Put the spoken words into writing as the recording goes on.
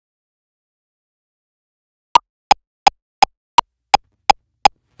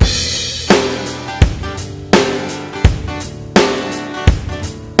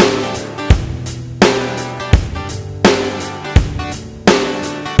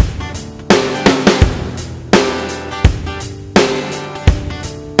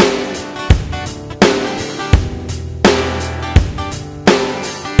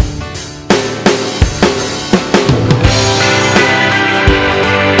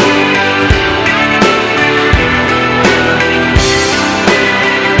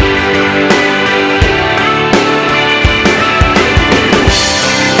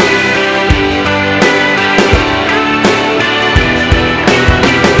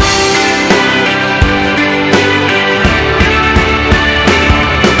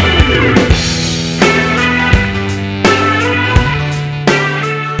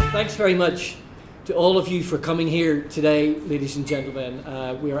much to all of you for coming here today, ladies and gentlemen.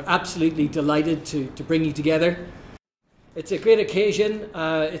 We are absolutely delighted to bring you together. It's a great occasion.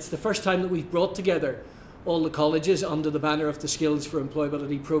 It's the first time that we've brought together all the colleges under the banner of the Skills for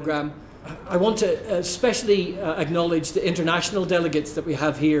Employability programme. I want to especially acknowledge the international delegates that we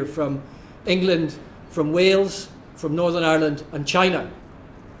have here from England, from Wales, from Northern Ireland and China.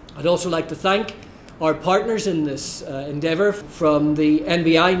 I'd also like to thank our partners in this endeavour from the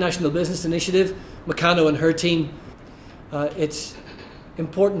NBI, National Business Initiative, Meccano and her team. It's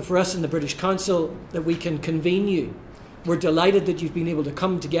important for us in the British Council that we can convene you. We're delighted that you've been able to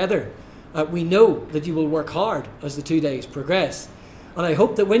come together. We know that you will work hard as the 2 days progress. And I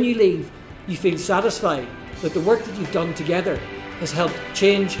hope that when you leave, you feel satisfied that the work that you've done together has helped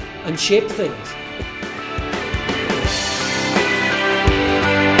change and shape things.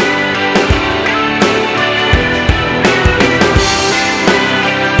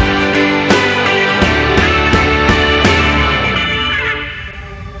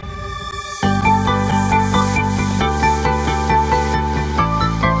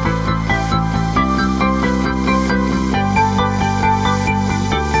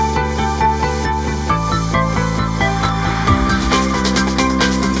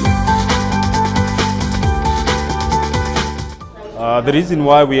 The reason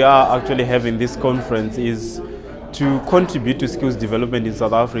why we are actually having this conference is to contribute to skills development in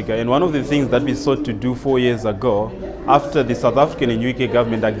South Africa. And one of the things that we sought to do 4 years ago, after the South African and UK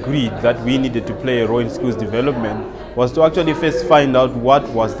government agreed that we needed to play a role in skills development, was to actually first find out what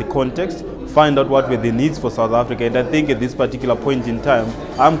was the context, find out what were the needs for South Africa. And I think at this particular point in time,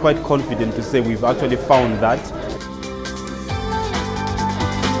 I'm quite confident to say we've actually found that.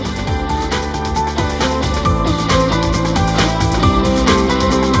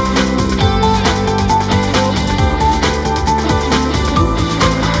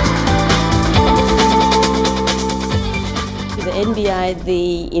 NBI,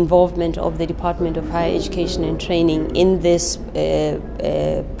 the involvement of the Department of Higher Education and Training in this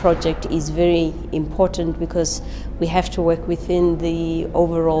project is very important because we have to work within the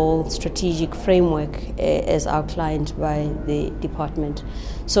overall strategic framework as outlined by the department.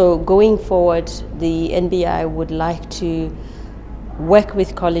 So going forward, the NBI would like to work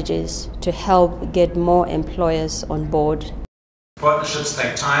with colleges to help get more employers on board. Partnerships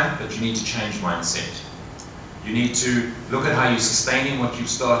take time, but you need to change mindset. You need to look at how you're sustaining what you've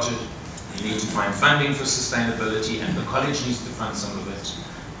started. You need to find funding for sustainability, and the college needs to fund some of it.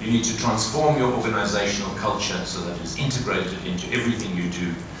 You need to transform your organizational culture so that it's integrated into everything you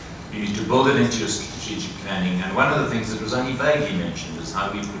do. You need to build it into your strategic planning. And one of the things that was only vaguely mentioned is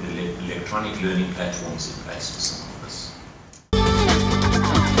how we put electronic learning platforms in place.